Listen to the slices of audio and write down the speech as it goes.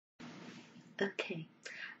Okay,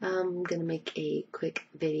 I'm gonna make a quick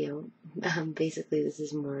video. Basically, this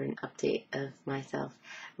is more an update of myself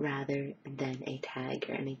rather than a tag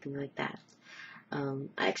or anything like that.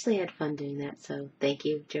 I actually had fun doing that, so thank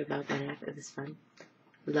you, Joe Bob Manaf. It was fun.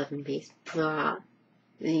 Love and peace. Blah.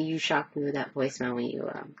 You shocked me with that voicemail when you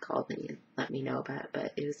called me and let me know about it,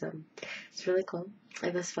 but it's really cool.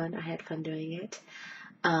 It was fun. I had fun doing it.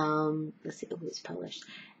 Let's see. Oh, it's published.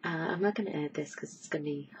 I'm not gonna edit this because it's gonna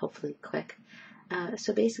be hopefully quick.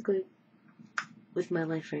 So basically, with my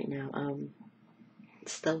life right now,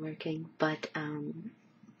 still working, but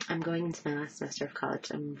I'm going into my last semester of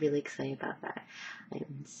college. I'm really excited about that. I'm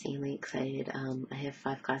insanely excited. I have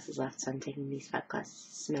 5 classes left, so I'm taking these 5 classes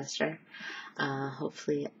this semester.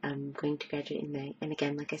 Hopefully, I'm going to graduate in May. And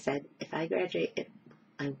again, like I said, if I graduate,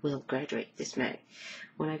 I will graduate this May.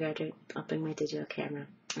 When I graduate, I'll bring my digital camera,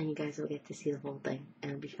 and you guys will get to see the whole thing,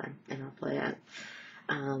 and it'll be fun, and I'll play it.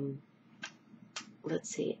 Let's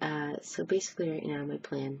see. So basically, right now, my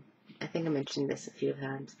plan. I think I mentioned this a few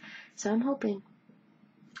times. So I'm hoping.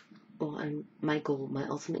 Well, my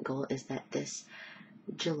ultimate goal is that this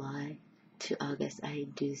July to August, I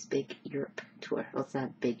do this big Europe tour. Well, it's not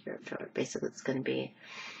a big Europe tour. Basically, it's going to be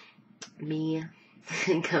me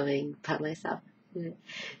going by myself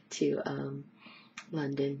to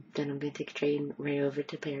London. Then I'm going to take a train right over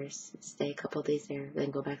to Paris, stay a couple days there, then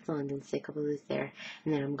go back to London, stay a couple days there,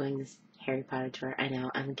 and then I'm going this Harry Potter tour. I know,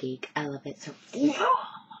 I'm a geek. I love it. So,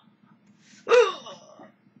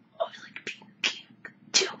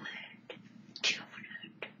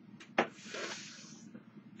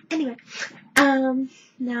 anyway,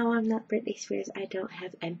 now I'm not Britney Spears. I don't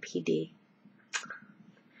have MPD.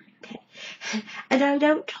 Okay. And I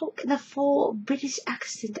don't talk in a full British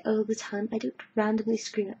accent all the time. I don't randomly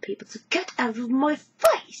scream at people. So get out of my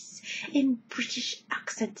face in British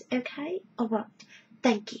accent, okay? Alright.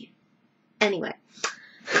 Thank you. Anyway.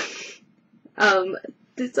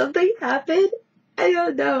 Did something happen? I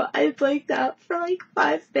don't know. I blanked out for like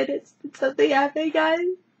 5 minutes. Did something happen, guys?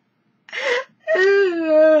 I don't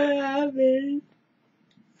know what happened.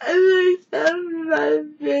 I blanked out for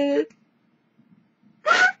 5 minutes.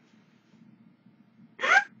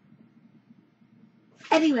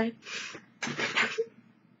 Anyway.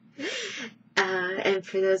 And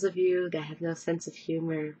for those of you that have no sense of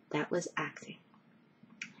humor, that was acting.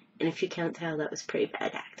 And if you can't tell, that was pretty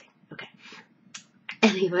bad acting. Okay.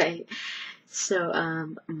 Anyway, so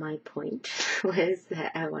my point was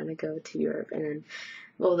that I want to go to Europe, and then,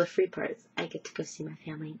 well, the free parts, I get to go see my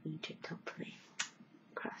family in Egypt, hopefully.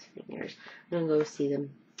 Cross fingers. I'm going to go see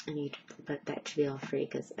them in Egypt, but that should be all free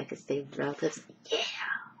because I could stay with relatives. Yeah!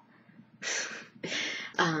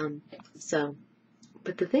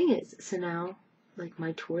 But the thing is, so now, like,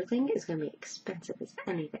 my tour thing is going to be expensive as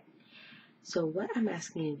anything. So what I'm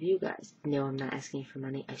asking of you guys, no, I'm not asking for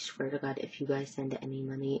money. I swear to God, if you guys send any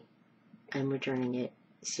money, I'm returning it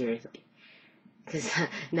seriously. Because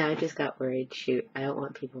now I just got worried. Shoot, I don't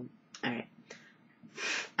want people. Alright.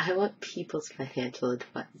 I want people's financial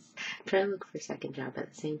advice. I'm trying to look for a second job at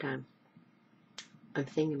the same time. I'm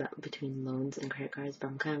thinking about between loans and credit cards, but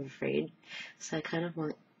I'm kind of afraid. So I kind of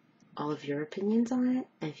want all of your opinions on it,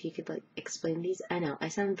 and if you could like explain these. I know I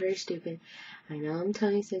sound very stupid. I know I'm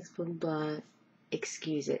 26, but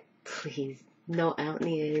excuse it, please. No, I don't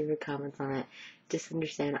need any of your comments on it. Just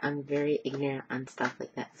understand I'm very ignorant on stuff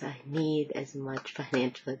like that, so I need as much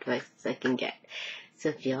financial advice as I can get. So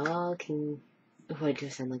if y'all can, oh, I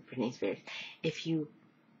just sound like Britney Spears.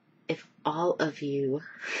 If all of you,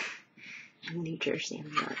 I'm New Jersey,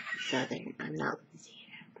 I'm not Southern, I'm not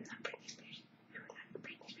Louisiana, I'm not Britney Spears.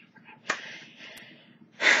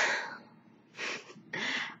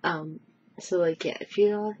 So like, yeah, if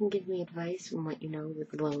you all can give me advice from what you know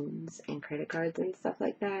with loans and credit cards and stuff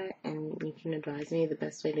like that, and you can advise me the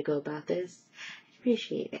best way to go about this, I'd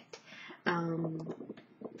appreciate it.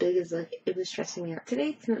 Because like, it was stressing me out. Today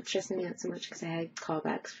it's not stressing me out so much because I had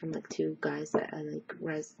callbacks from like 2 guys that I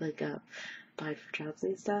applied for jobs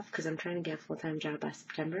and stuff, because I'm trying to get a full-time job by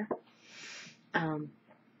September,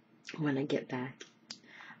 when I get back.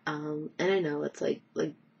 And I know it's like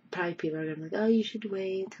probably people are gonna be like, oh, you should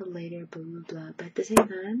wait until later, blah, blah, blah. But at the same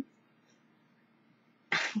time,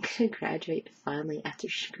 I'm gonna graduate finally after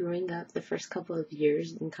screwing up the first couple of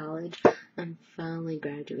years in college. I'm finally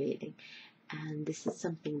graduating. And this is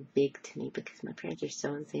something big to me because my parents are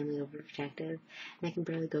so insanely overprotective, and I can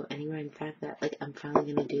barely go anywhere. In fact, that like I'm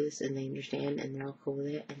finally gonna do this, and they understand, and they're all cool with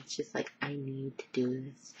it. And it's just like I need to do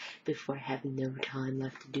this before I have no time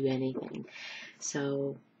left to do anything.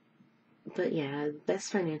 So. But yeah,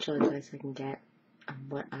 best financial advice I can get on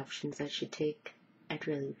what options I should take, I'd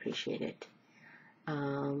really appreciate it.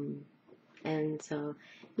 And so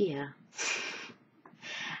yeah.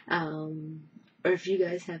 Or if you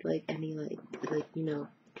guys have like any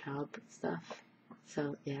job stuff.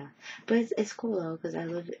 So yeah, but it's cool though because I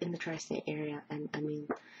live in the tri-state area, and I mean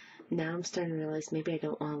now I'm starting to realize maybe I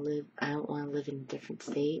don't want to live in a different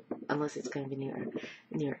state unless it's gonna be New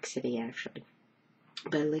York City actually.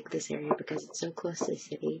 But I like this area because it's so close to the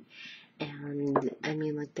city, and I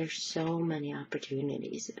mean like there's so many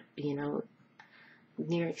opportunities.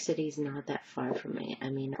 New York City is not that far from me. I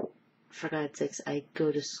mean, for God's sakes, I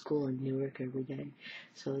go to school in Newark every day,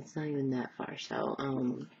 so it's not even that far. So,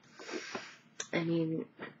 I mean,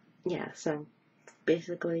 yeah, so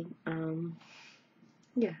basically,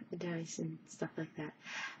 yeah, advice and stuff like that.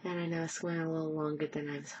 And I know it's went a little longer than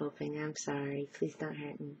I was hoping. I'm sorry. Please don't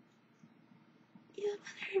hurt me. You don't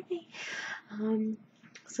want to hurt me.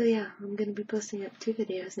 So yeah, I'm gonna be posting up 2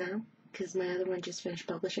 videos now, because my other one just finished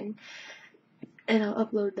publishing. And I'll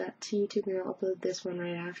upload that to YouTube, and I'll upload this one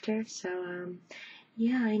right after. So,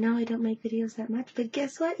 yeah, I know I don't make videos that much, but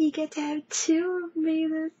guess what? You get to have 2 of me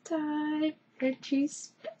this time. Aren't you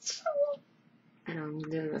special? I know I'm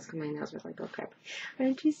doing this because my nails are like, oh crap.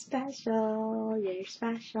 Aren't you special? You're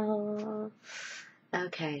special.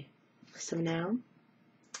 Okay, so now,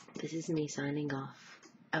 this is me signing off.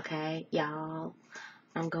 Okay, y'all?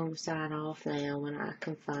 I'm going to sign off now when I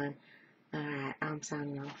can find. Alright, I'm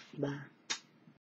signing off. Bye.